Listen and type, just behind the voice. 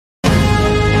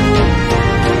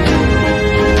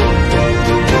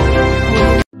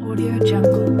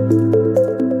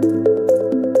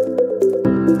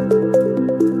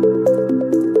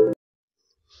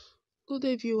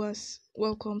viewers,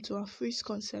 welcome to our Free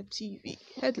Concept TV.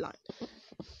 Headline: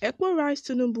 Ekpa writes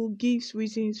Tinubu gives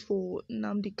reasons for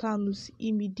Nnamdi Kanu's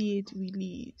immediate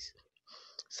release.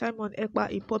 Simon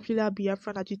Ekpa, a popular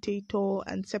Biafran agitator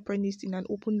and separatist, in an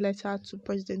open letter to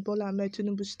President Bola Ahmed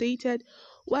Tinubu stated,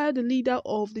 while the leader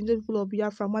of the people of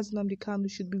Biafra, Nnamdi Kanu,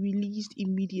 should be released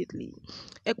immediately.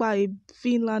 Ekpa, a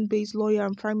Finland-based lawyer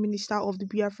and Prime Minister of the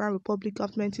Biafran Republic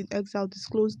government in exile,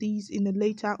 disclosed these in a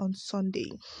letter on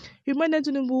Sunday. He reminded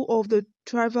Tinubu of the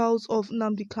trials of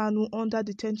Nnamdi Kanu under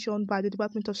detention by the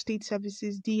Department of State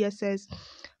Services (DSS),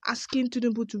 asking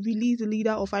Tinubu to release the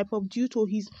leader of IPOB due to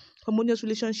his harmonious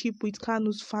relationship with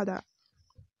Kanu's father,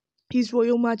 His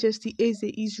Royal Majesty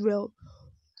Eze Israel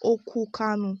Oku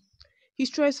Kanu. He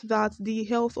stressed that the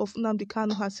health of Nnamdi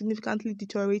Kanu has significantly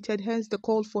deteriorated, hence the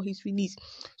call for his release.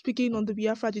 Speaking on the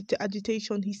Biafra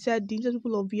agitation, he said the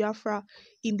people of Biafra,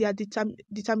 in their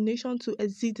determination to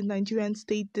exit the Nigerian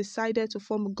state, decided to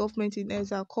form a government in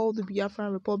exile called the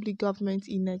Biafran Republic Government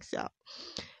in Exile.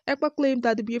 Ekpa claimed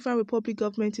that the Biafran Republic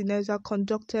Government in exile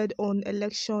conducted an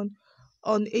election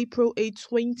on April 8,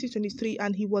 2023,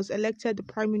 and he was elected the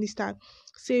Prime Minister,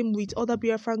 same with other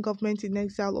Biafran government in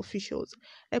exile officials.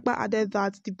 Ekpa added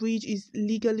that the bridge is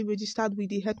legally registered with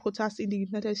the headquarters in the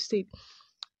United States.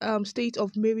 State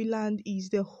of Maryland is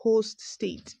the host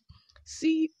state.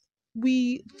 See,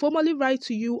 we formally write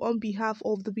to you on behalf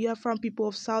of the Biafran people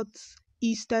of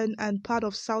Southeastern and part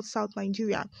of South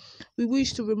Nigeria. We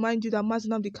wish to remind you that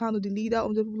Nnamdi Kanu, the leader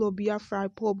of the people of Biafra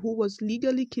IPOB, who was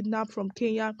legally kidnapped from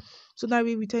Kenya,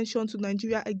 Sonari retention to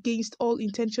Nigeria against all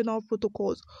intentional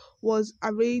protocols, was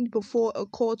arraigned before a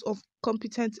court of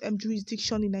competent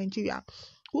jurisdiction in Nigeria,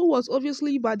 who was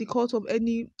obviously by the court of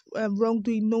any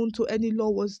wrongdoing known to any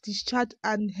law, was discharged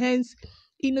and hence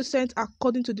innocent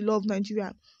according to the law of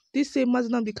Nigeria. This same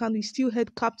Nnamdi Kanu is still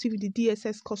held captive in the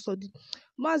DSS custody.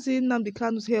 Nnamdi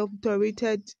Kanu's health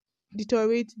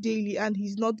deteriorates daily and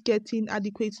he's not getting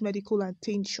adequate medical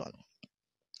attention.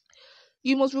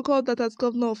 You must recall that as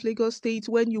governor of Lagos State,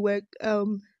 when you were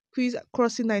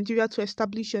crossing Nigeria to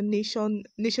establish your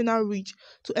national reach,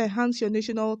 to enhance your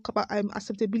national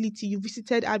acceptability, you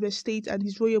visited Abia State and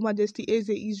His Royal Majesty Eze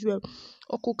Israel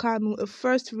Oku Kanu, a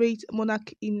first-rate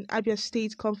monarch in Abia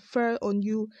State, conferred on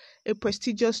you a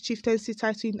prestigious chieftaincy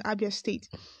title in Abia State.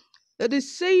 The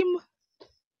same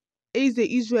Eze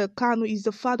Israel Kanu is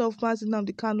the father of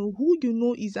Nnamdi Kanu, who you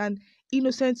know is an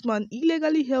innocent man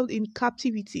illegally held in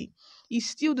captivity. Is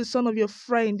still the son of your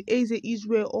friend Eze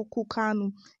Israel Oku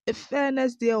Kanu. A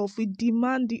fairness thereof, we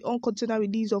demand the unconditional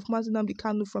release of Nnamdi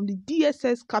Kanu from the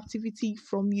DSS captivity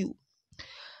from you.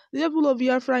 The people of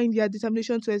Biafra, in their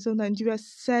determination to exile Nigeria,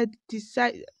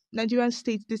 Nigerian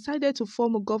state decided to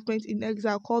form a government in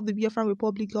exile called the Biafran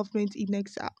Republic Government in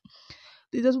Exile.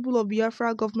 The people of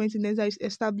Biafra government in exile is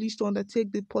established to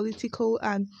undertake the political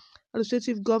and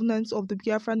administrative governance of the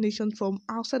Biafran nation from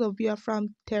outside of Biafran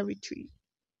territory.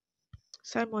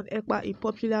 Simon Ekpa, a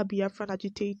popular Biafran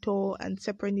agitator and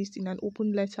separatist, in an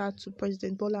open letter to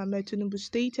President Bola Ahmed Tinubu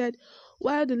stated,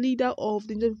 while the leader of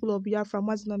the people of Biafra,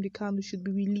 Nnamdi Kanu, should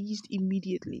be released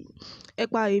immediately.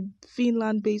 Ekpa, a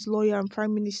Finland-based lawyer and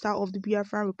Prime Minister of the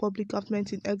Biafran Republic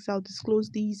government in exile,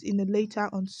 disclosed these in a letter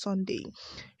on Sunday.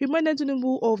 He reminded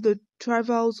Tinubu of the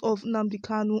trials of Nnamdi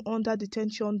Kanu under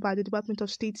detention by the Department of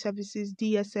State Services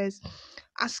 (DSS),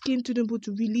 asking Tinubu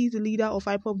to release the leader of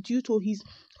IPOB due to his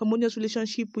harmonious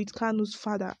relationship with Kanu's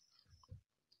father,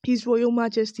 His Royal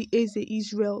Majesty Eze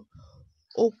Israel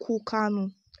Oku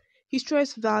Kanu. He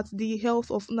stressed that the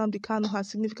health of Nnamdi Kanu has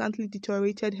significantly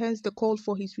deteriorated, hence the call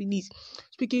for his release.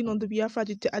 Speaking on the Biafra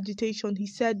agitation, he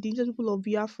said the people of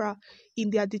Biafra,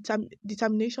 in their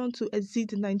determination to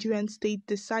exit the Nigerian state,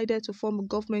 decided to form a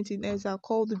government in exile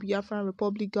called the Biafran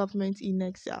Republic Government in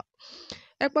Exile.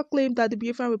 Ekpa claimed that the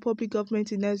Biafran Republic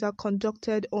Government in exile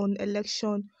conducted an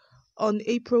election on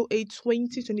April 8,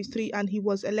 2023, and he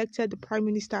was elected the Prime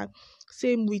Minister,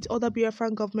 same with other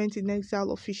Biafran government in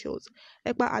exile officials.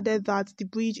 Ekpa added that the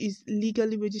bridge is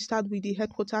legally registered with the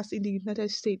headquarters in the United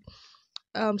States.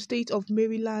 State of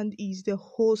Maryland is the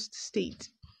host state.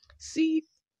 See,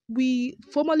 we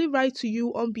formally write to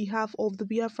you on behalf of the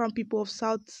Biafran people of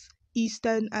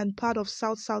Southeastern and part of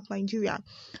South Nigeria.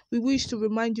 We wish to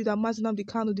remind you that Nnamdi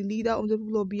Kanu, the leader of the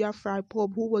people of Biafra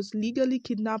IPOB, who was legally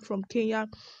kidnapped from Kenya,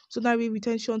 Sonari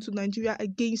retention to Nigeria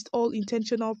against all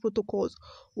intentional protocols,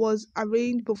 was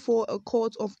arraigned before a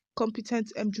court of competent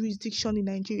jurisdiction in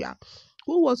Nigeria,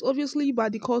 who was obviously by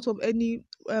the court of any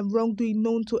wrongdoing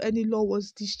known to any law,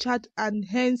 was discharged and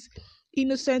hence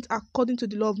innocent according to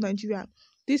the law of Nigeria.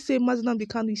 This same Nnamdi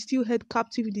Kanu is still held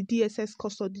captive in the DSS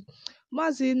custody.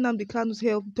 Nnamdi Kanu's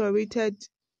health deteriorated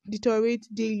deteriorate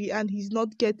daily and he's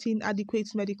not getting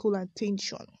adequate medical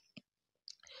attention.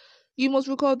 You must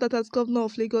recall that as governor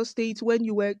of Lagos State, when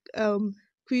you were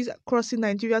crossing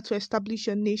Nigeria to establish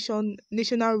your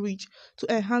national reach,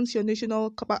 to enhance your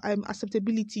national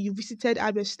acceptability, you visited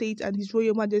Abia State and His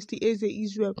Royal Majesty Eze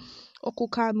Israel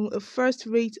Okukanu, a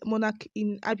first-rate monarch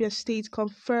in Abia State,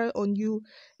 conferred on you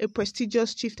a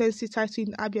prestigious chieftaincy title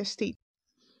in Abia State.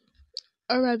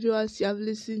 Alright, viewers, you have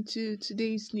listened to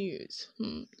today's news.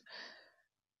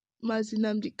 Mazi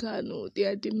Nnamdi Kanu, they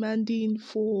are demanding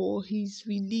for his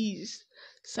release.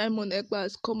 Simon Ekpa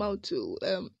has come out to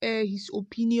air his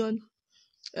opinion,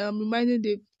 reminding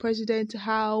the president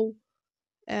how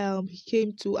he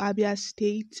came to Abia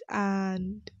State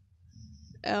and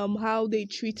how they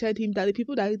treated him, that the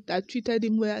people that treated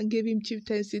him well and gave him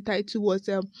chieftaincy title was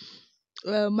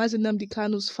Mazi Nnamdi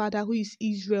Kanu's father, who is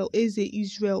Eze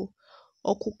Israel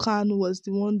Okukanu, was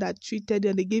the one that treated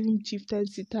him. They gave him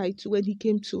chieftaincy title when he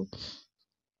came to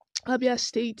Abia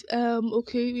State.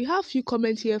 Okay, we have a few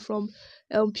comments here from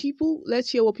people. Let's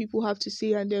hear what people have to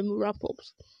say and then we'll wrap up.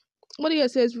 One here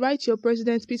says, write your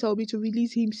president Peter Obi to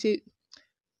release him. Say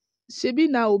Sebi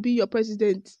now will be your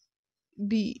president.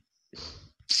 B.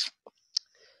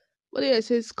 One here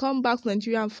says, come back to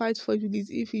Nigeria and fight for his release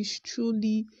if he's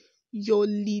truly your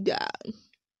leader.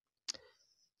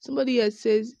 Somebody here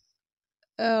says,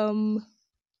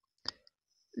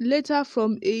 letter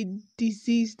from a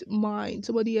diseased mind.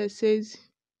 Somebody here says,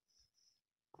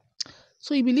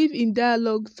 so you believe in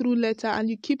dialogue through letter and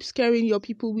you keep scaring your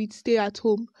people with stay at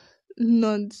home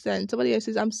nonsense. Somebody else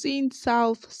says, I'm seeing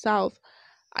south.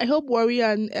 I hope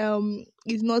Warrior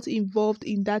is not involved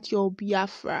in that your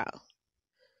Biafra.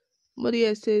 Somebody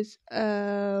else says,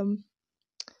 Ekpa,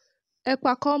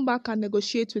 come back and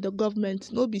negotiate with the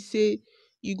government. No be say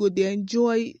you go there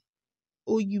enjoy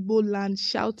Oyibo land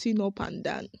shouting up and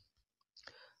down.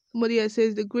 Somebody else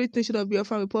says, the great nation of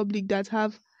Biafra Republic that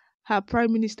have her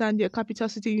prime minister and their capital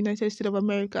city, United States of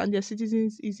America, and their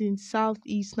citizens is in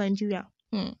southeast Nigeria.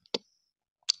 Somebody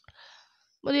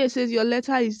else says, your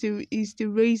letter is the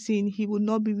reason he will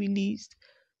not be released.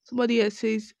 Somebody else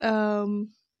says,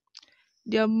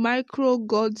 their micro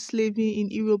god slaving in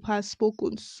Europe has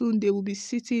spoken. Soon they will be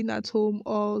sitting at home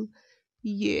all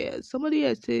year. Somebody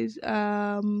else says,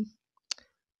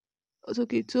 it's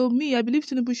okay. So me, I believe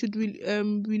Tinubu should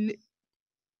release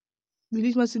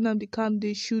Mazi Nnamdi Kanu.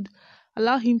 They should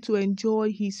allow him to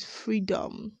enjoy his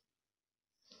freedom.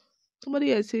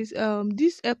 Somebody else says,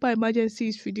 this Ekpa emergency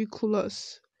is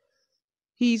ridiculous.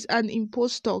 He's an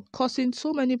impostor, causing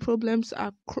so many problems.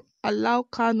 Allow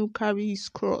Kanu carry his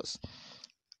cross.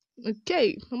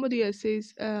 Okay, somebody else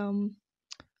says,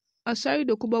 Ashari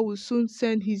Dokuba will soon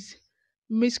send his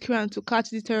miscreant to catch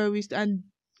the terrorist and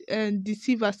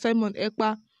deceiver Simon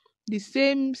Ekpa. The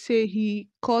same say he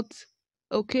caught.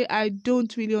 Okay, I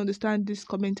don't really understand this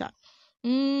commenter.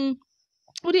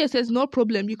 Somebody else says, no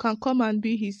problem, you can come and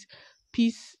be his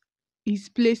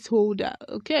placeholder.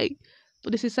 Okay,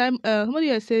 but this is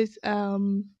somebody else says,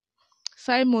 Simon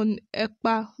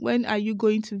Ekpa, when are you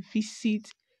going to visit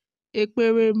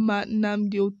Ekpere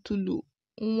Nnamdi Otulu?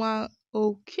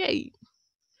 Okay.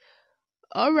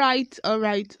 All right.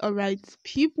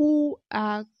 People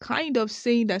are kind of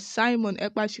saying that Simon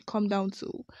Ekpa should come down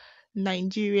to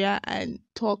Nigeria and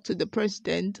talk to the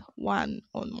president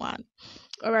one-on-one.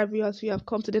 All right, viewers, we have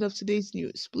come to the end of today's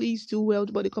news. Please do well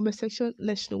about the comment section.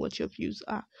 Let's know what your views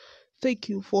are. Thank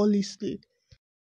you for listening.